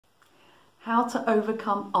How to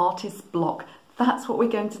overcome artist block. That's what we're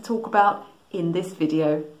going to talk about in this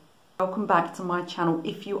video. Welcome back to my channel.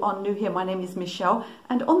 If you are new here, my name is Michelle,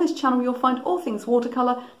 and on this channel you'll find all things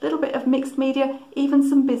watercolour, a little bit of mixed media, even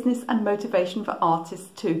some business and motivation for artists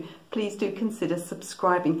too. Please do consider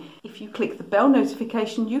subscribing. If you click the bell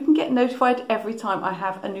notification, you can get notified every time I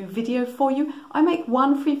have a new video for you. I make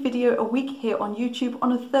one free video a week here on YouTube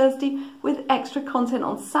on a Thursday with extra content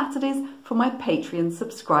on Saturdays for my Patreon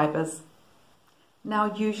subscribers.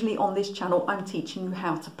 Now, usually on this channel I'm teaching you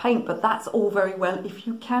how to paint, but that's all very well if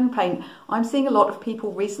you can paint. I'm seeing a lot of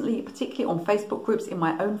people recently, particularly on Facebook groups, in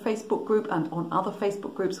my own Facebook group and on other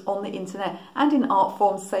Facebook groups on the internet and in art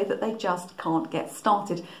forums, say that they just can't get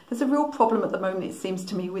started. There's a real problem at the moment, it seems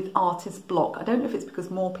to me, with artist block. I don't know if it's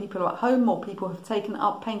because more people are at home, more people have taken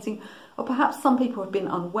up painting, or perhaps some people have been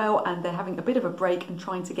unwell and they're having a bit of a break and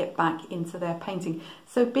trying to get back into their painting.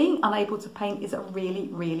 So being unable to paint is a really,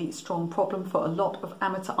 really strong problem for a lot of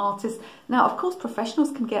amateur artists. Now, of course,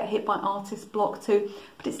 professionals can get hit by artist block too,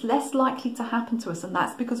 but it's less likely to happen to us, and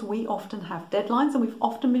that's because we often have deadlines and we've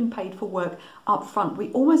often been paid for work up front.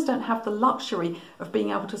 We almost don't have the luxury of being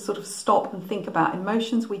able to sort of stop and think about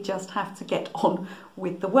emotions. We just have to get on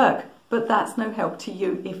with the work. But that's no help to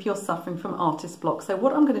you if you're suffering from artist block. So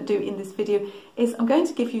what I'm going to do in this video is I'm going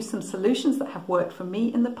to give you some solutions that have worked for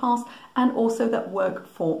me in the past and also that work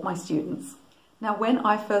for my students. Now, when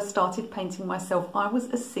I first started painting myself, I was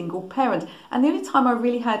a single parent, and the only time I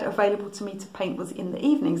really had available to me to paint was in the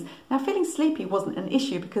evenings. Now, feeling sleepy wasn't an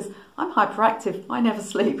issue because I'm hyperactive. I never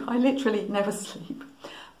sleep. I literally never sleep.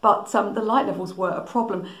 But the light levels were a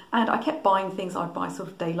problem, and I kept buying things. I'd buy sort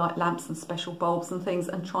of daylight lamps and special bulbs and things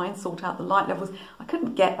and try and sort out the light levels. I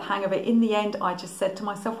couldn't get the hang of it. In the end, I just said to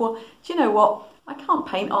myself, well, do you know what? I can't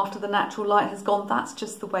paint after the natural light has gone. That's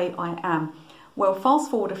just the way I am. Well, fast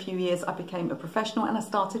forward a few years, I became a professional and I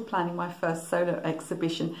started planning my first solo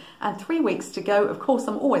exhibition. And 3 weeks to go, of course,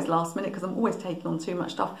 I'm always last minute because I'm always taking on too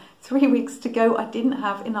much stuff. 3 weeks to go, I didn't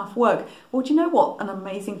have enough work. Well, do you know what? An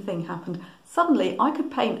amazing thing happened. Suddenly, I could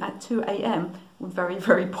paint at 2 a.m. with very,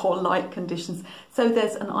 very poor light conditions. So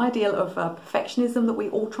there's an ideal of perfectionism that we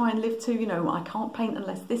all try and live to. You know, I can't paint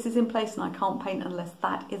unless this is in place and I can't paint unless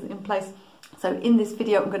that is in place. So in this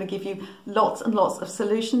video, I'm going to give you lots and lots of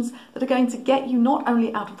solutions that are going to get you not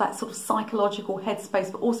only out of that sort of psychological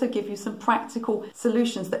headspace, but also give you some practical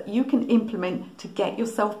solutions that you can implement to get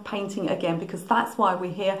yourself painting again, because that's why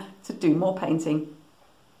we're here, to do more painting.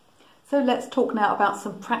 So let's talk now about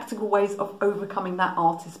some practical ways of overcoming that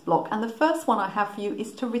artist block. And the first one I have for you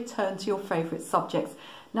is to return to your favourite subjects.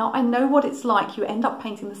 Now, I know what it's like. You end up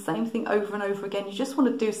painting the same thing over and over again. You just want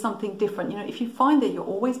to do something different. You know, if you find that you're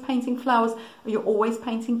always painting flowers, or you're always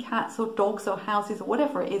painting cats or dogs or houses or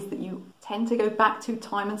whatever it is that you tend to go back to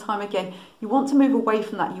time and time again, you want to move away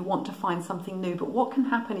from that. You want to find something new. But what can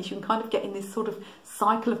happen is you can kind of get in this sort of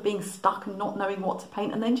cycle of being stuck and not knowing what to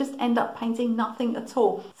paint, and then just end up painting nothing at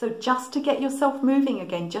all. So just to get yourself moving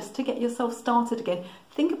again, just to get yourself started again,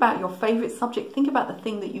 think about your favourite subject. Think about the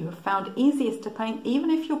thing that you have found easiest to paint,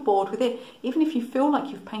 even if you're bored with it, even if you feel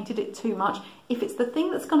like you've painted it too much. If it's the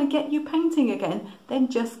thing that's going to get you painting again, then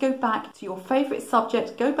just go back to your favourite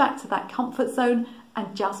subject, go back to that comfort zone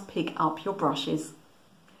and just pick up your brushes.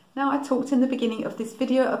 Now, I talked in the beginning of this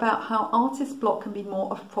video about how artist block can be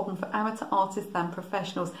more of a problem for amateur artists than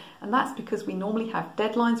professionals, and that's because we normally have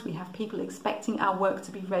deadlines. We have people expecting our work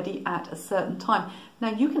to be ready at a certain time.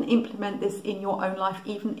 Now, you can implement this in your own life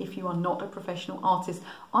even if you are not a professional artist.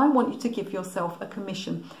 I want you to give yourself a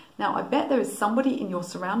commission. Now, I bet there is somebody in your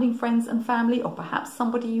surrounding friends and family, or perhaps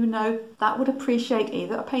somebody you know, that would appreciate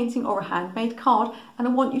either a painting or a handmade card, and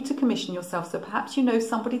I want you to commission yourself. So perhaps you know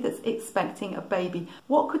somebody that's expecting a baby.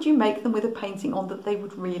 What could you make them with a painting on that they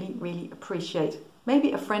would really, really appreciate?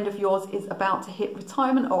 Maybe a friend of yours is about to hit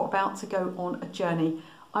retirement or about to go on a journey.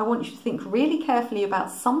 I want you to think really carefully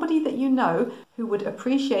about somebody that you know who would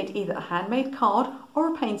appreciate either a handmade card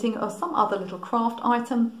or a painting or some other little craft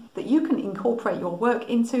item that you can incorporate your work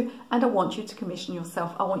into, and I want you to commission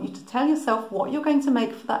yourself. I want you to tell yourself what you're going to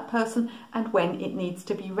make for that person and when it needs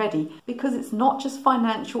to be ready, because it's not just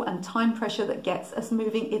financial and time pressure that gets us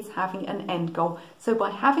moving, it's having an end goal. So by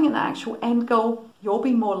having an actual end goal, you'll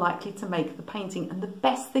be more likely to make the painting. And the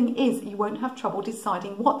best thing is you won't have trouble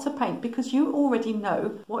deciding what to paint because you already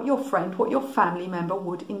know what your friend, what your family member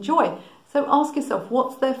would enjoy. So ask yourself,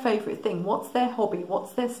 what's their favourite thing? What's their hobby?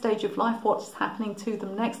 What's their stage of life? What's happening to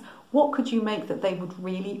them next? What could you make that they would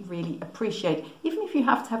really, really appreciate? Even if you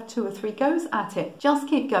have to have 2 or 3 goes at it, just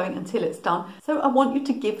keep going until it's done. So I want you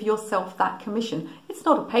to give yourself that commission. It's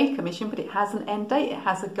not a paid commission, but it has an end date, it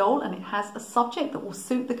has a goal, and it has a subject that will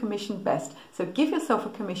suit the commission best. So give yourself a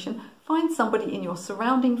commission. Find somebody in your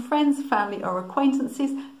surrounding, friends, family, or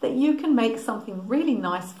acquaintances that you can make something really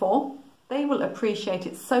nice for. They will appreciate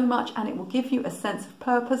it so much, and it will give you a sense of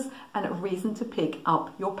purpose and a reason to pick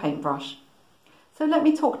up your paintbrush. So let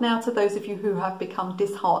me talk now to those of you who have become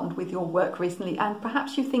disheartened with your work recently, and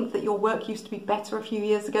perhaps you think that your work used to be better a few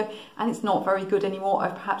years ago and it's not very good anymore, or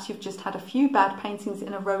perhaps you've just had a few bad paintings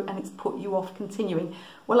in a row and it's put you off continuing.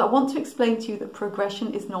 Well, I want to explain to you that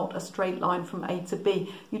progression is not a straight line from A to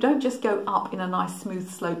B. You don't just go up in a nice smooth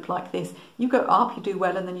slope like this. You go up, you do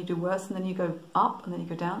well, and then you do worse, and then you go up, and then you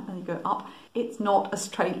go down, and you go up. It's not a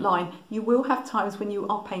straight line. You will have times when you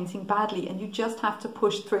are painting badly, and you just have to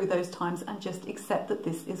push through those times and just accept that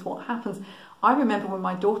this is what happens. I remember when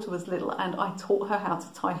my daughter was little and I taught her how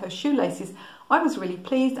to tie her shoelaces. I was really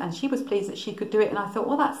pleased, and she was pleased that she could do it, and I thought,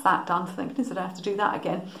 well, that's that done. Thank goodness I don't have to do that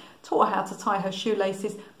again. Taught her how to tie her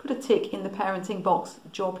shoelaces, put a tick in the parenting box,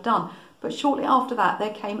 job done. But shortly after that,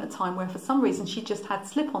 there came a time where for some reason she just had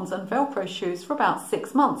slip-ons and Velcro shoes for about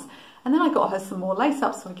 6 months. And then I got her some more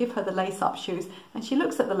lace-ups, so I give her the lace-up shoes, and she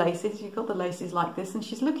looks at the laces. You've got the laces like this, and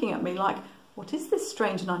she's looking at me like, what is this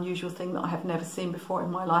strange and unusual thing that I have never seen before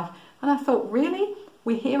in my life? And I thought, really?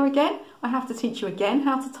 We're here again? I have to teach you again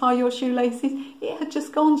how to tie your shoelaces? It had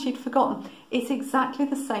just gone, she'd forgotten. It's exactly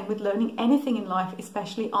the same with learning anything in life,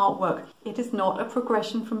 especially artwork. It is not a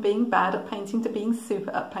progression from being bad at painting to being super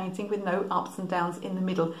at painting with no ups and downs in the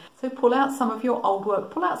middle. So pull out some of your old work,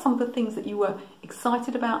 pull out some of the things that you were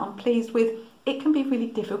excited about and pleased with. It can be really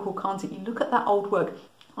difficult, can't it? You look at that old work.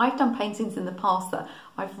 I've done paintings in the past that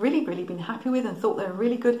I've really been happy with and thought they were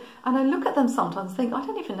really good, and I look at them sometimes and think, I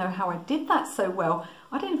don't even know how I did that so well.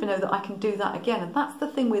 I don't even know that I can do that again. And that's the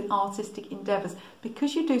thing with artistic endeavours.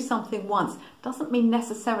 Because you do something once doesn't mean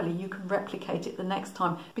necessarily you can replicate it the next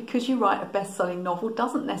time. Because you write a best-selling novel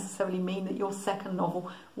doesn't necessarily mean that your second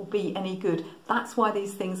novel will be any good. That's why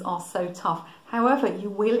these things are so tough. However, you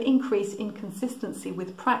will increase in consistency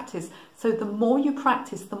with practice. So the more you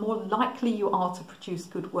practice, the more likely you are to produce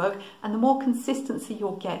good work, and the more consistency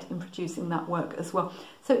you'll get in producing that work as well.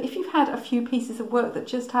 So if you've had a few pieces of work that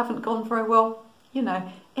just haven't gone very well, you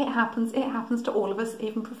know, it happens to all of us,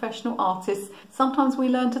 even professional artists. Sometimes we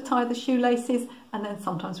learn to tie the shoelaces, and then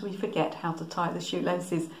sometimes we forget how to tie the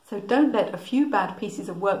shoelaces. So don't let a few bad pieces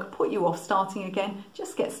of work put you off starting again.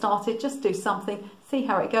 Just get started, just do something, see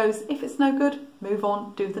how it goes. If it's no good, move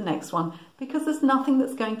on, do the next one. Because there's nothing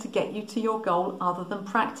that's going to get you to your goal other than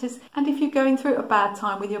practice. And if you're going through a bad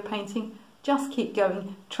time with your painting, just keep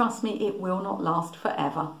going. Trust me, it will not last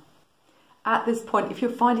forever. At this point, if you're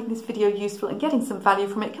finding this video useful and getting some value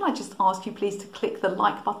from it, can I just ask you please to click the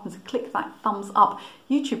like button, to click that thumbs up.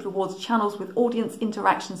 YouTube rewards channels with audience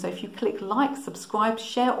interaction, so if you click like, subscribe,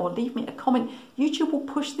 share, or leave me a comment, YouTube will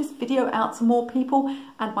push this video out to more people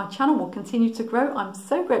and my channel will continue to grow. I'm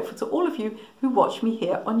so grateful to all of you who watch me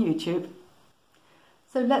here on YouTube.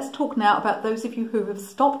 So let's talk now about those of you who have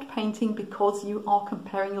stopped painting because you are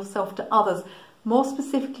comparing yourself to others. More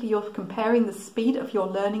specifically, you're comparing the speed of your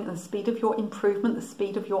learning and the speed of your improvement, the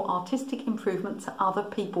speed of your artistic improvement to other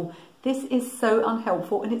people. This is so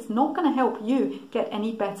unhelpful, and it's not going to help you get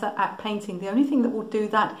any better at painting. The only thing that will do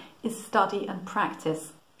that is study and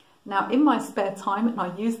practice. Now, in my spare time, and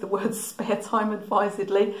I use the word spare time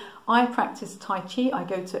advisedly, I practice Tai Chi. I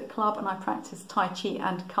go to a club and I practice Tai Chi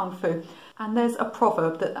and Kung Fu. And there's a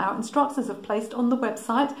proverb that our instructors have placed on the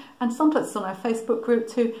website, and sometimes it's on our Facebook group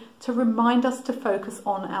too, to remind us to focus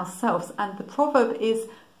on ourselves. And the proverb is,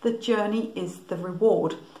 the journey is the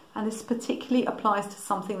reward. And this particularly applies to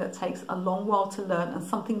something that takes a long while to learn and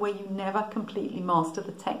something where you never completely master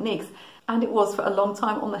the techniques. And it was for a long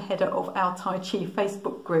time on the header of our Tai Chi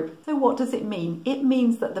Facebook group. So what does it mean? It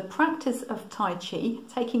means that the practice of Tai Chi,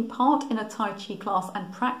 taking part in a Tai Chi class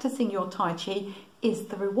and practicing your Tai Chi, is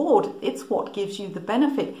the reward. It's what gives you the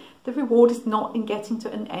benefit. The reward is not in getting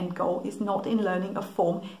to an end goal, it's not in learning a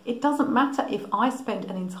form. It doesn't matter if I spend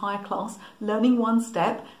an entire class learning one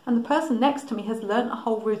step and the person next to me has learned a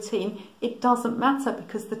whole routine. It doesn't matter,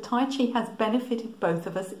 because the Tai Chi has benefited both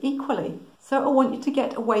of us equally. So I want you to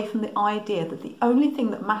get away from the idea that the only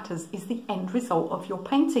thing that matters is the end result of your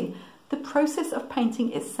painting. The process of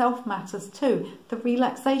painting itself matters too. The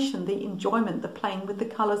relaxation, the enjoyment, the playing with the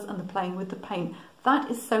colours and the playing with the paint.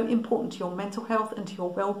 That is so important to your mental health and to your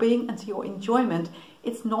well-being and to your enjoyment.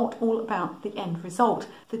 It's not all about the end result.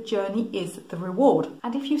 The journey is the reward.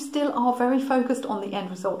 And if you still are very focused on the end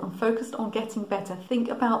result and focused on getting better, think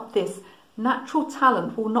about this. Natural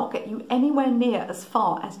talent will not get you anywhere near as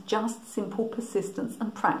far as just simple persistence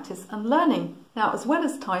and practice and learning. Now, as well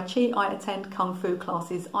as Tai Chi, I attend Kung Fu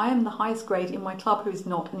classes. I am the highest grade in my club who is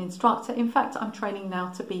not an instructor. In fact, I'm training now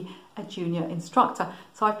to be a junior instructor.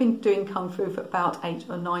 So I've been doing Kung Fu for about 8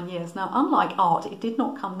 or 9 years. Now, unlike art, it did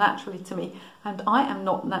not come naturally to me, and I am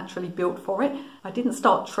not naturally built for it. I didn't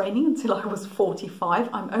start training until I was 45.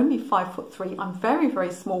 I'm only 5'3". I'm very,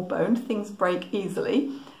 very small boned. Things break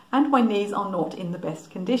easily. And my knees are not in the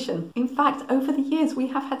best condition. In fact, over the years, we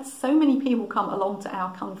have had so many people come along to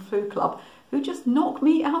our Kung Fu club who just knock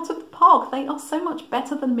me out of the park. They are so much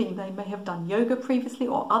better than me. They may have done yoga previously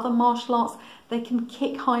or other martial arts. They can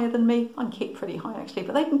kick higher than me. I can kick pretty high actually,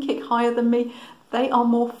 but they can kick higher than me. They are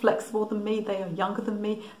more flexible than me. They are younger than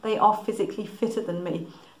me. They are physically fitter than me.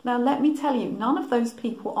 Now, let me tell you, none of those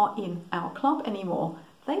people are in our club anymore.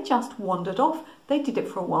 They just wandered off. They did it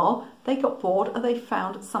for a while, they got bored, or they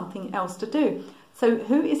found something else to do. So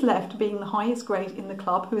who is left being the highest grade in the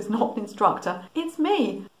club who is not an instructor? It's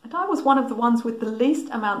me. And I was one of the ones with the least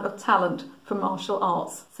amount of talent for martial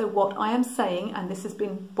arts. So what I am saying, and this has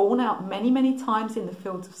been borne out many, many times in the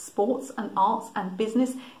fields of sports and arts and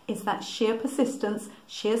business, is that sheer persistence,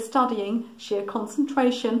 sheer studying, sheer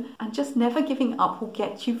concentration, and just never giving up will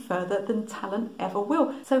get you further than talent ever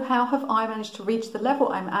will. So how have I managed to reach the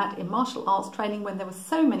level I'm at in martial arts training when there were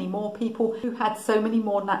so many more people who had so many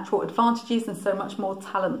more natural advantages and so much more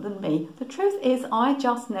talent than me? The truth is, I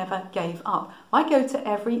just never gave up. I go to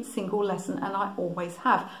every single lesson, and I always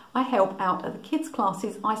have. I help out at the kids'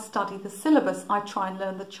 classes, I study the syllabus, I try and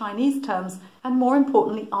learn the Chinese terms, and more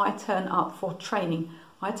importantly, I turn up for training.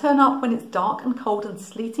 I turn up when it's dark and cold and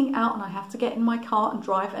sleeting out and I have to get in my car and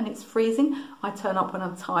drive and it's freezing. I turn up when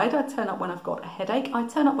I'm tired. I turn up when I've got a headache. I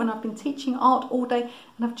turn up when I've been teaching art all day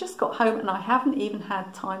and I've just got home and I haven't even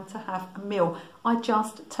had time to have a meal. I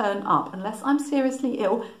just turn up unless I'm seriously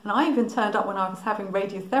ill, and I even turned up when I was having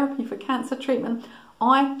radiotherapy for cancer treatment.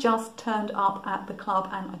 I just turned up at the club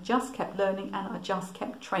and I just kept learning and I just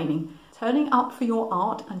kept training. Turning up for your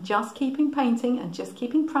art and just keeping painting and just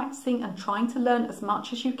keeping practicing and trying to learn as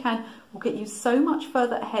much as you can will get you so much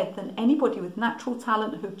further ahead than anybody with natural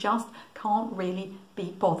talent who just can't really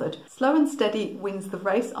be bothered. Slow and steady wins the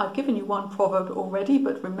race. I've given you one proverb already,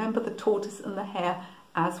 but remember the tortoise and the hare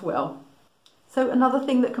as well. So another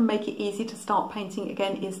thing that can make it easy to start painting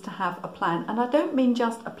again is to have a plan. And I don't mean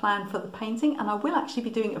just a plan for the painting, and I will actually be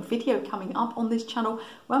doing a video coming up on this channel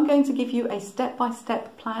where I'm going to give you a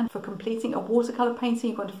step-by-step plan for completing a watercolour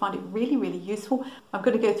painting. You're going to find it really, really useful. I'm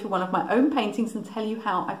going to go through one of my own paintings and tell you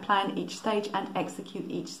how I plan each stage and execute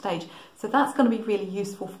each stage. So that's going to be really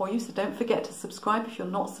useful for you, so don't forget to subscribe if you're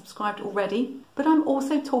not subscribed already. But I'm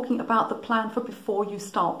also talking about the plan for before you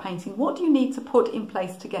start painting. What do you need to put in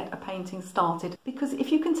place to get a painting started? Because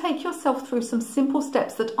if you can take yourself through some simple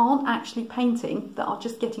steps that aren't actually painting, that are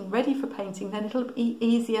just getting ready for painting, then it'll be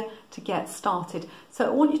easier to get started. So I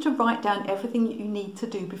want you to write down everything that you need to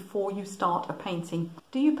do before you start a painting.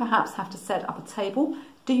 Do you perhaps have to set up a table?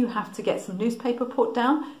 Do you have to get some newspaper put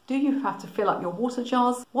down? Do you have to fill up your water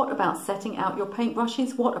jars? What about setting out your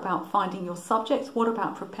paintbrushes? What about finding your subjects? What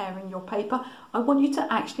about preparing your paper? I want you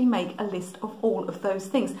to actually make a list of all of those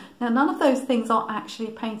things. Now, none of those things are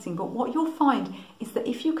actually painting, but what you'll find is that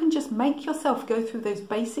if you can just make yourself go through those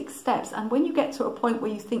basic steps, and when you get to a point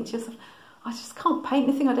where you think to yourself, I just can't paint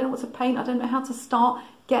anything, I don't know what to paint, I don't know how to start,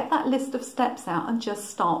 get that list of steps out and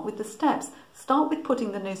just start with the steps. Start with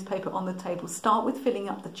putting the newspaper on the table. Start with filling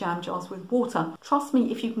up the jam jars with water. Trust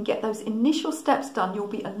me, if you can get those initial steps done, you'll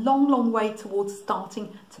be a long, long way towards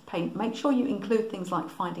starting to paint. Make sure you include things like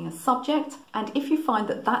finding a subject. And if you find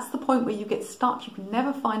that that's the point where you get stuck, you can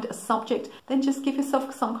never find a subject, then just give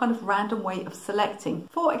yourself some kind of random way of selecting.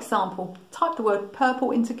 For example, type the word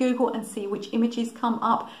purple into Google and see which images come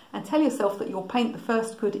up, and tell yourself that you'll paint the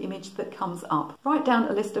first good image that comes up. Write down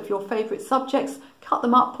a list of your favourite subjects, cut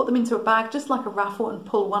them up, put them into a bag just like a raffle and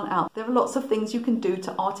pull one out. There are lots of things you can do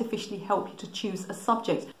to artificially help you to choose a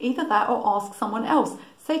subject. Either that or ask someone else.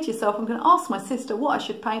 Say to yourself, I'm going to ask my sister what I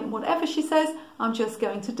should paint, and whatever she says, I'm just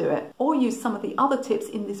going to do it. Or use some of the other tips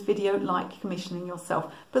in this video, like commissioning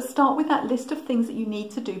yourself. But start with that list of things that you need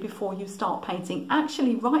to do before you start painting.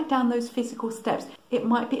 Actually write down those physical steps. It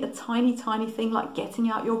might be a tiny thing like getting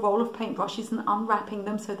out your roll of paintbrushes and unwrapping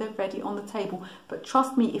them so they're ready on the table. But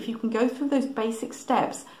trust me, if you can go through those basic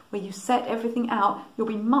steps where you set everything out, you'll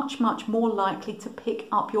be much more likely to pick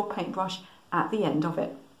up your paintbrush at the end of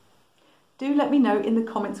it. Do let me know in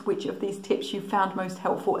the comments which of these tips you found most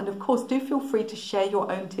helpful, and of course do feel free to share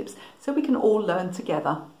your own tips so we can all learn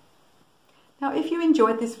together. Now, if you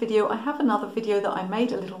enjoyed this video, I have another video that I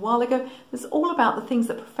made a little while ago that's all about the things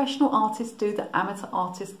that professional artists do that amateur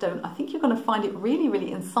artists don't. I think you're going to find it really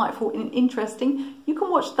insightful and interesting. You can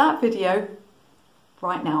watch that video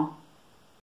right now.